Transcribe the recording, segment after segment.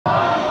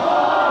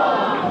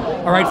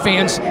All right,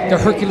 fans, the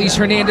Hercules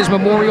Hernandez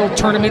Memorial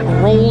Tournament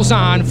rolls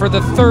on for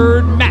the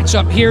third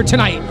matchup here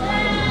tonight.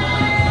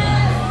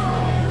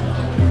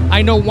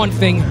 I know one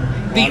thing,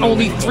 the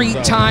only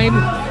three-time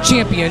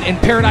champion in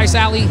Paradise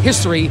Alley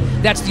history,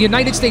 that's the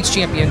United States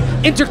champion,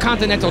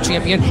 Intercontinental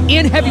champion,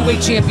 and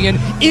heavyweight champion,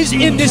 is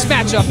in this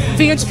matchup.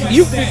 Fans,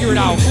 you figure it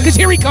out, because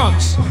here he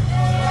comes.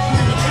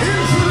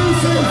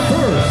 Introducing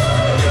first,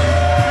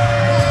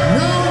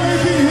 now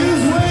making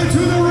his way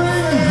to the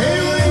ring and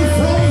hailing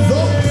from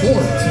the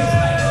port.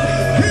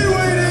 He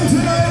weighed in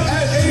tonight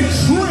at a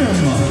trim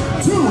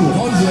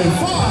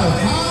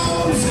 205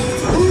 pounds,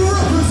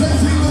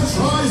 representing the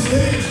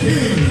Tri-State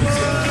Kings.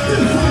 This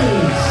is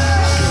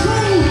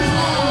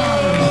Showtime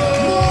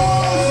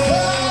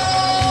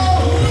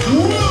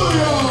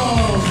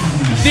Marcel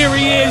Williams. There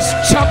he is,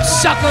 chump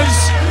suckers.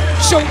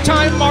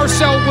 Showtime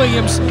Marcel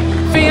Williams.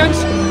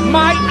 Fans,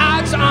 my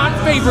odds-on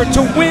favorite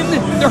to win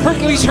the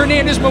Hercules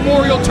Hernandez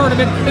Memorial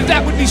Tournament,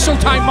 that would be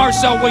Showtime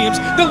Marcel Williams,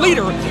 the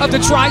leader of the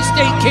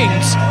Tri-State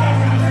Kings,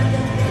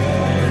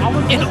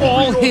 in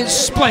all his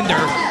splendor.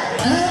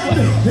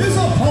 And his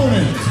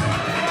opponent,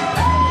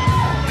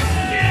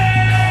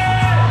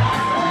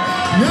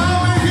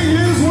 now making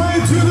his way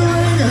to the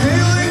ring,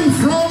 hailing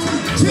from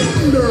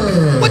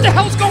Tinder. What the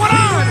hell's going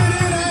on?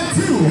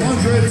 At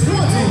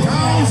 220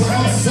 pounds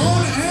of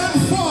sun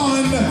and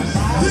fun,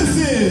 this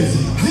is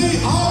the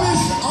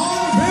Amish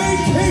on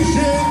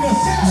vacation,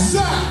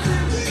 Zach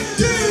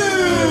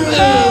Gibbs.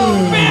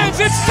 Oh, fans,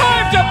 it's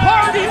time to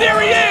party.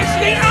 There he is,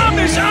 the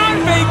Amish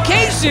on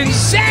vacation,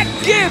 Zach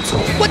Gibbs.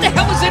 What the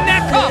hell is in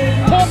that cup?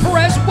 Paul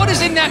Perez, what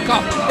is in that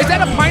cup? Is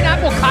that a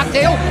pineapple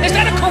cocktail? Is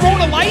that a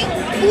Corona Light?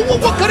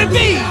 What could it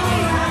be?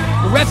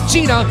 Ref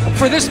Gina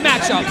for this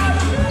matchup.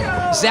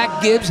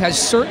 Zach Gibbs has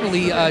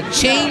certainly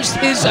changed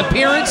his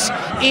appearance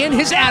and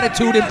his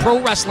attitude in pro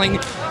wrestling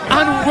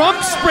on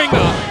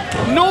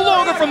Rumspringa, no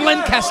longer from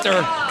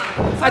Lancaster.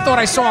 I thought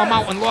I saw him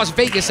out in Las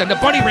Vegas at the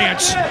Bunny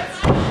Ranch.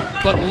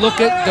 But look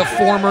at the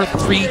former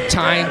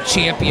three-time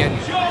champion,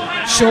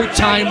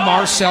 Showtime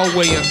Marcel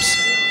Williams.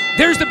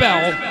 There's the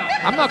bell.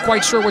 I'm not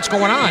quite sure what's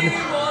going on.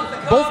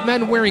 Both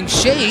men wearing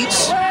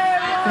shades.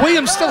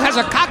 Williams still has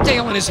a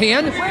cocktail in his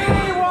hand.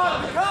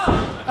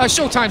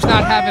 Showtime's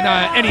not having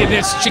any of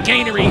this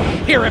chicanery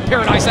here at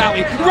Paradise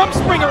Alley,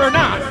 Rumspringa or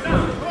not.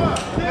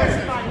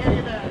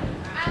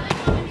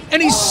 And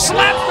he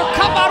slaps the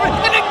cup out of it,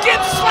 and then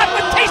Gibbs slapped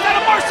the taste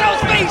out of Marcel's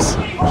face.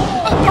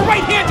 A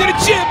right hand to the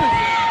jib.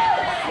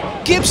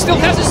 Gibbs still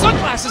has his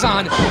sunglasses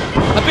on.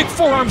 A big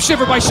forearm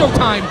shiver by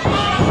Showtime.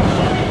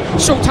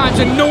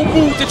 Showtime's in no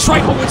mood to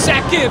trifle with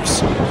Zach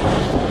Gibbs.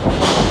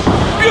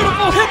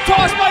 Beautiful hip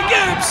toss by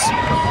Gibbs.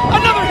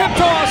 Another hip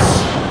toss.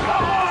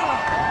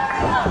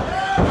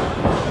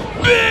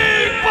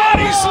 Big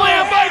body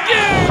slam by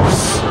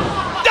Gibbs.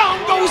 Down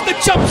goes the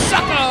chump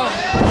sucker.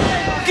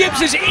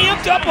 Gibbs is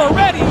amped up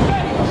already.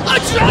 A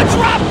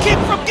drop kick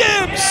from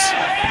Gibbs.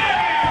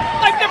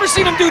 I've never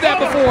seen him do that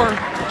before.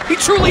 He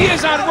truly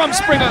is on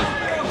Rumspringa.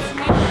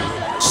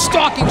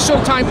 Stalking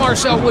Showtime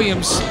Marcel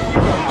Williams.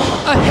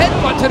 A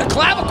headbutt to the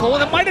clavicle,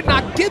 and it might have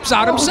knocked Gibbs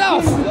out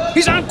himself.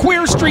 He's on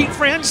Queer Street,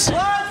 friends.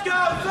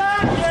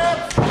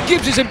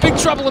 Gibbs is in big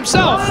trouble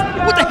himself.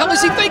 What the hell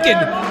is he thinking?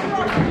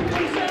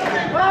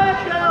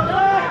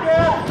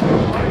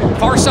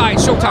 Far side,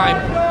 Showtime.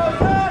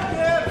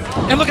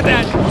 And look at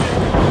that.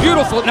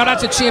 Beautiful. Now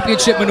that's a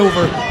championship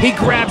maneuver. He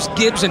grabs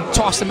Gibbs and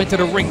tosses him into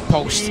the ring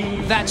post.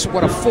 That's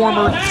what a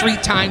former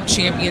three-time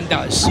champion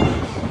does.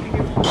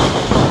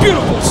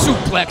 Beautiful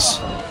suplex.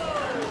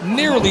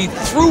 Nearly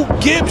threw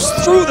Gibbs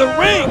through the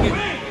ring.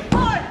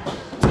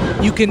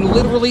 You can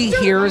literally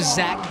hear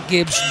Zach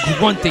Gibbs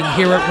grunting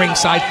here at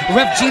ringside.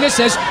 Ref Gina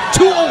says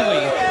 2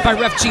 only by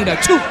Ref Gina.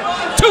 2.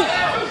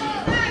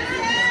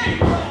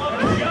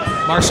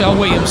 Marcel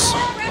Williams,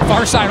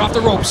 far side off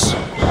the ropes.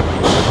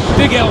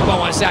 Big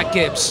elbow on Zach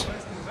Gibbs.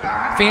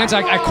 Fans,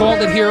 I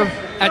called it here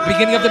at the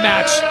beginning of the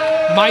match.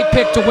 My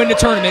pick to win the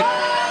tournament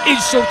is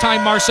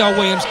Showtime Marcel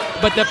Williams,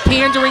 but the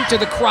pandering to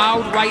the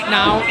crowd right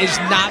now is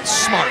not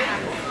smart.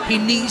 He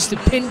needs to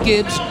pin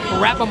Gibbs,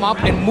 wrap him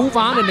up, and move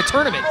on in the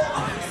tournament.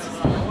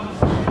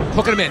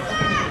 Hooking him in.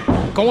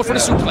 Going for the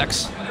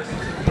suplex.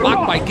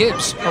 Blocked by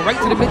Gibbs. A right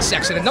to the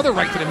midsection. Another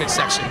right to the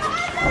midsection.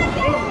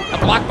 A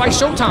block by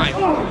Showtime.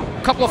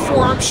 A couple of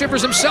forearm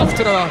shivers himself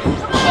to the...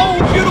 Oh,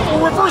 beautiful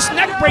reverse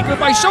neck breaker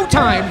by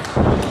Showtime.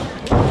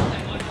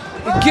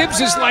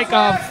 Gibbs is like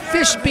a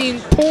fish being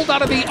pulled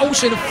out of the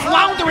ocean,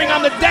 floundering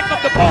on the deck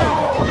of the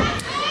boat.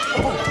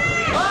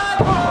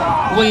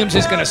 Williams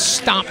is going to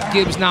stomp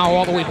Gibbs now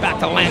all the way back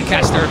to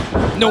Lancaster.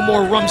 No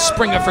more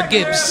Rumspringa for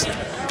Gibbs.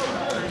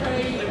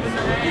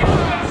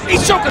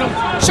 He's choking him.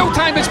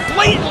 Showtime is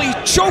blatantly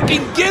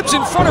choking Gibbs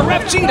in front of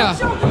Ref Gina.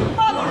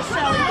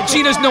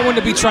 Gina's no one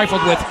to be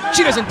trifled with.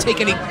 She doesn't take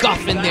any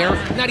guff in there,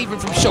 not even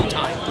from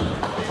Showtime.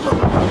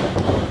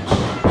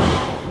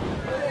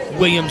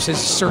 Williams has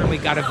certainly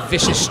got a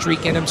vicious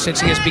streak in him since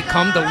he has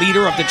become the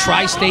leader of the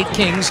Tri-State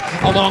Kings,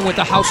 along with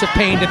the House of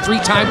Pain, the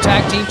three-time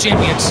tag team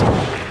champions.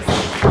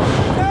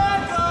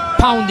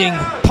 pounding,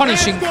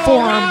 punishing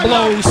forearm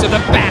blows to the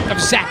back of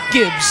Zach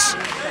Gibbs.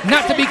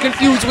 Not to be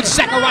confused with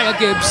Zachariah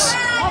Gibbs.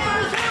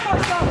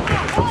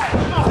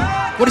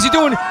 What is he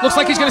doing? Looks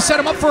like he's going to set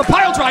him up for a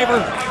pile driver.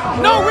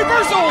 No,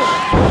 reversal!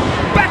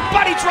 Back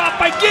body drop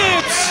by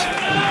Gibbs.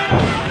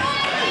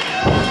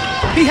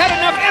 He had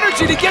enough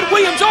energy to get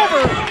Williams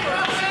over.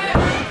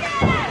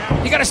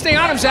 You got to stay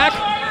on him, Zach.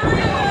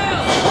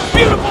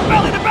 Beautiful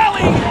belly to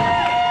belly.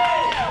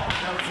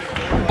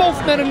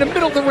 Both men in the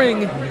middle of the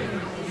ring.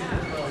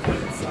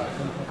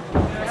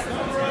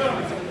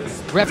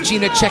 Ref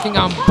Gina checking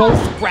on both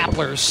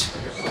grapplers.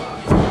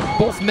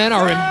 Both men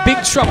are in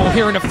big trouble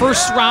here in the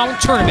first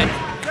round tournament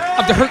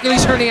of the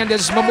Hercules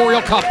Hernandez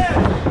Memorial Cup.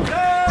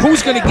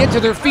 Who's going to get to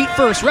their feet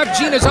first? Ref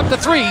Gina's up to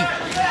 3.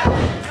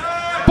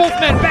 Both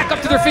men back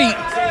up to their feet.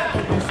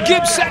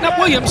 Gibbs setting up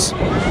Williams.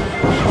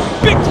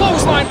 Big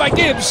clothesline by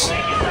Gibbs.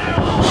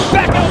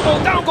 Back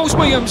elbow, down goes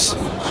Williams.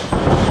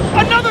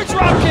 Another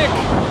drop kick.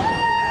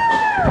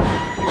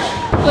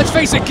 Let's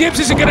face it, Gibbs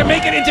isn't going to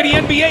make it into the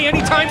NBA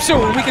anytime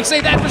soon. We can say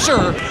that for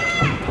sure.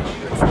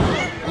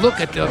 Look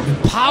at the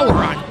power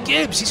on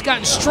Gibbs. He's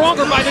gotten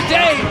stronger by the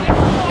day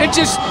and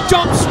just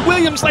dumps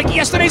Williams like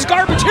yesterday's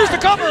garbage. Here's the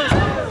cover.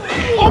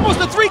 Almost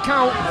a 3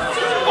 count.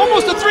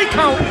 Almost a 3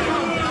 count.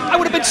 I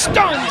would have been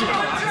stunned.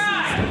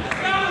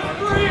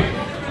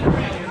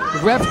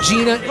 Ref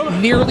Gina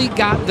nearly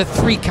got the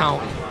 3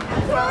 count.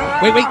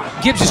 Wait,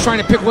 Gibbs is trying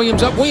to pick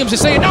Williams up. Williams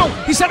is saying no.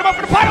 He set him up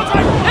for the pile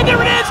driver, and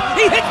there it is.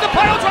 He hits the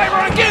pile driver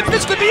on Gibbs.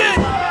 This could be it.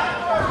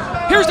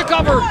 Here's the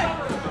cover.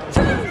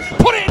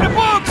 Put it in the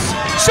books.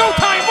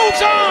 Showtime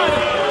moves on.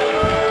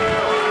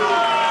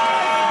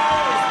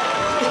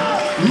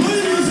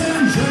 Ladies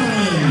and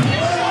gentlemen,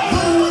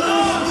 the winner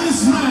of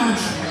this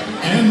match,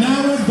 and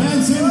now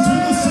advancing to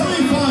the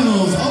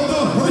semifinals of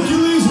the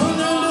Hercules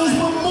Hernandez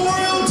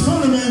Memorial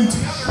Tournament,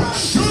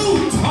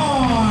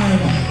 Showtime,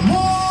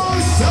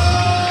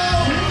 Marcel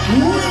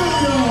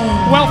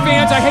Williams. Well,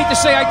 fans, I hate to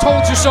say I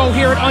told you so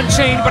here at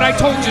Unchained, but I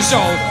told you so.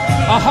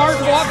 A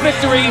hard-fought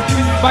victory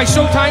by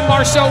Showtime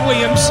Marcel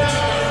Williams,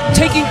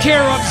 taking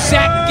care of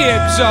Zach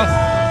Gibbs.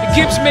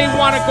 Gibbs may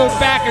want to go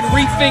back and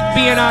rethink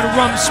being on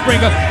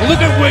Rumspringa.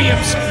 Look at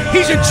Williams.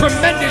 He's in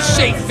tremendous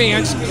shape,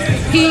 fans.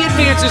 He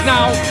advances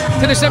now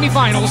to the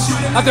semifinals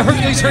of the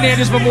Hercules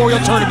Hernandez Memorial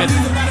Tournament.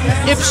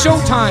 If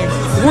Showtime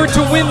were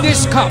to win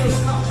this cup,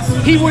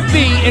 he would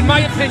be, in my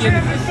opinion,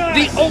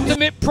 the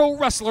ultimate pro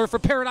wrestler for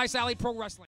Paradise Alley Pro Wrestling.